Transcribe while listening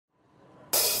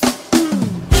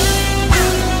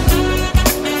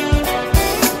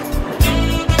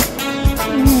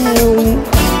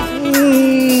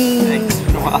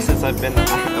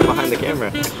camera.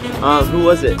 Who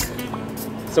was it?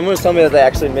 Someone was telling me that they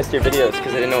actually missed your videos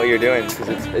because they didn't know what you were doing because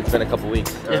it's been a couple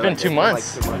weeks. It's been 2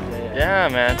 months. Like 2 months. Yeah,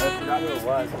 man. I forgot who it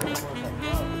was.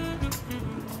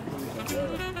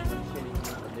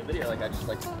 The video, like I just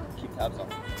like keep tabs on.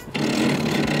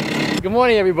 Good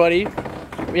morning, everybody.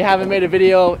 We haven't made a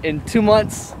video in 2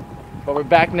 months, but we're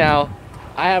back now.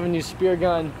 I have a new spear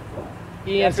gun.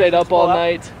 Ian stayed up all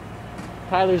night.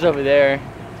 Tyler's over there,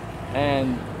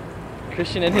 and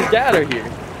Christian and his dad are here.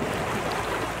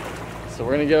 So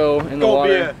we're gonna go in the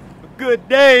water. Gonna be a good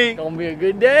day. Gonna be a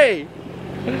good day.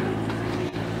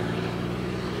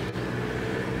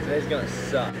 Today's gonna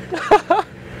suck.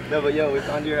 No, but yo, we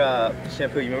found your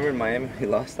shampoo. You remember in Miami we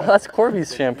lost that? Oh, that's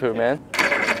Corby's shampoo, man.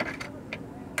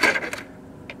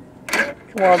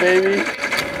 Come on, baby.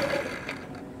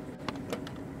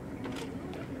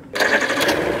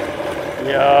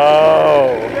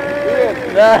 Yo,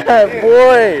 that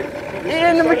boy,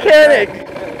 Ian the mechanic.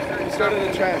 We started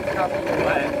a trend.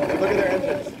 Look at their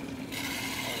engines.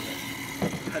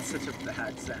 That's such a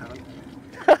bad sound.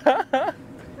 I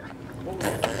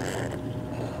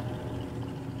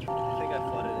think I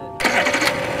flooded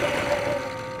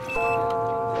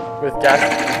it. With gas.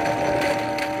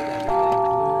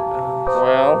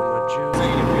 Well.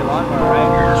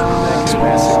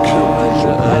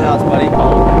 Lighthouse, buddy.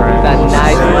 That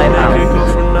nice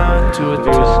lighthouse. To a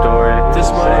new story. This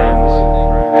friends,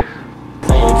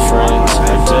 old friends,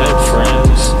 my dead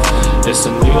friends. It's a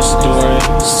new story,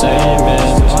 same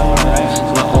end.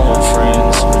 My old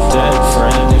friends, my dead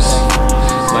friends.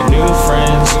 My new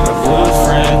friends, my blue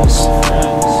friends.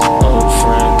 Old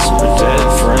friends, my dead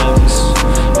friends.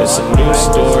 It's a new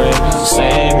story,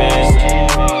 same end.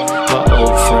 My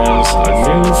old friends, our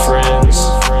new friends.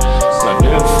 My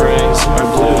new friends, my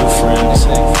blue friends.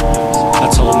 I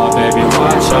told my baby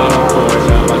watch out, poured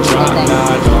down my drop. Now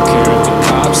I don't care if the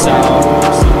cops out.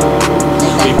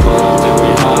 We pull up and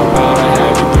we hop out. I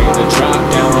had to bring the drop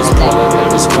down. Was pulling in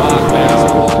the squad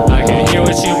now. I can hear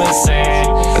what you've been saying.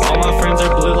 All my friends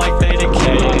are blue like they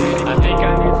decay. I think I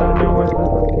need some new ones.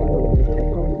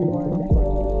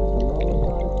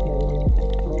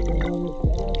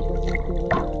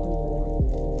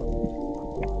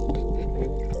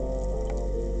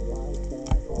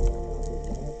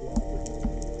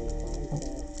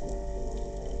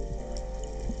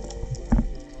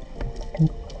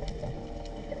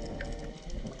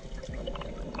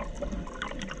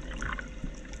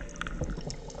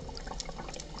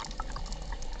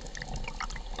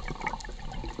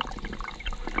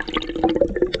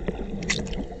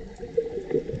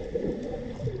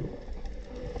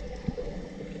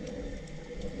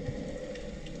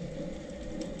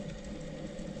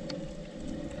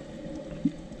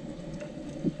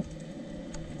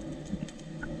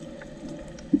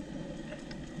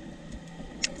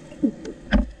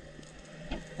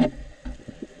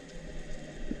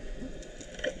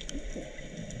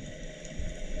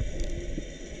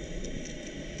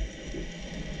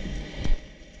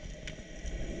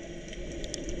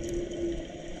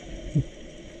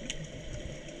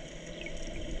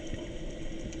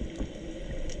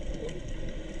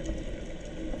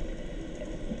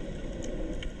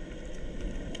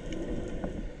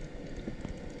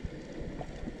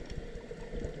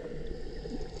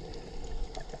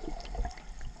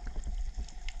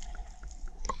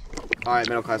 Alright,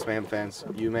 MiddleClass Mayhem fans,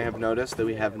 you may have noticed that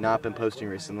we have not been posting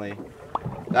recently.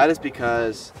 That is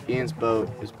because Ian's boat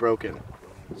is broken.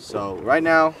 So right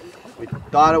now, we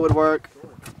thought it would work,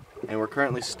 and we're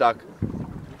currently stuck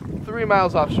 3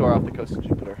 miles offshore off the coast of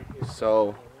Jupiter.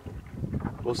 So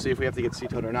we'll see if we have to get sea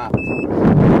towed or not. I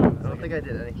don't think I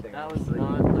did anything. That was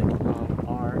not like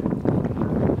our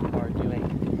doing.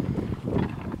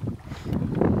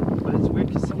 But it's weird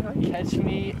because somehow you Catch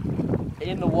me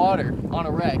in the water on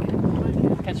a wreck.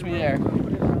 Catch me there.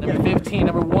 Number 15,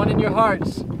 number 1 in your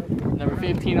hearts. Number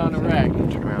 15 on the wreck.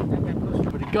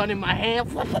 Put a gun in my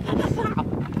hand.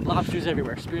 Lobsters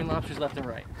everywhere. Spearing lobsters left and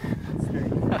right.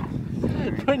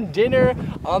 Putting dinner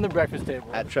on the breakfast table.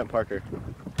 at Trent Parker.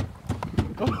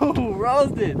 Ooh,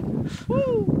 roasted.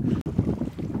 Woo.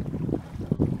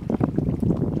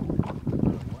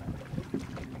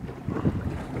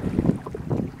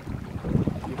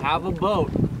 You have a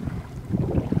boat,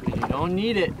 and you don't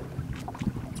need it,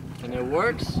 and it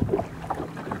works.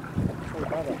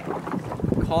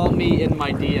 Call me in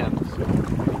my DMs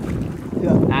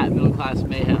at MiddleClass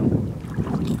Mayhem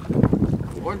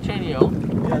or Chanio,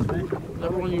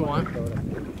 whatever one you want.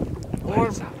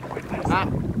 Or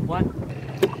what?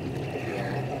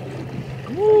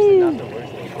 Woo! Not the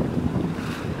worst thing.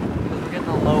 We're getting a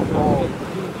low pole.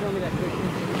 Can you show me that picture?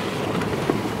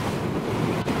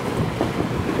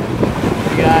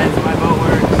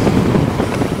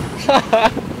 Hey,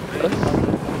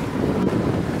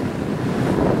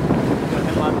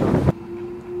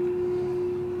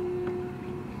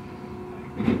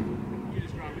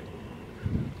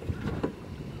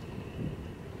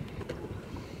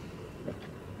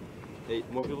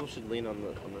 more people should lean on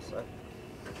this side.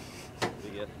 We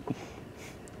good.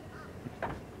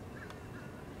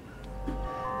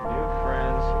 New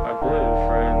friends are blue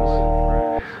friends.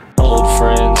 Old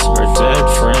friends are dead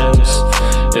friends.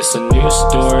 It's a new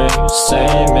story,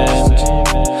 same end.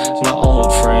 My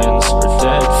old friends are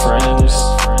dead friends.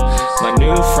 My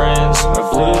new friends are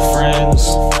blue friends.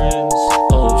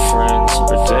 Old friends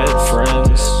are dead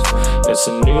friends. It's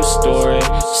a new story,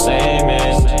 same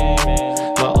end.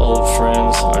 My old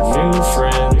friends are new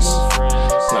friends.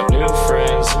 My new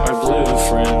friends are blue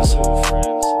friends.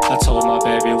 I told my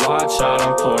baby, watch out,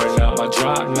 I'm pouring out my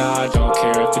drop now. I don't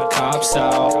care if the cops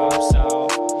out.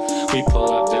 We pull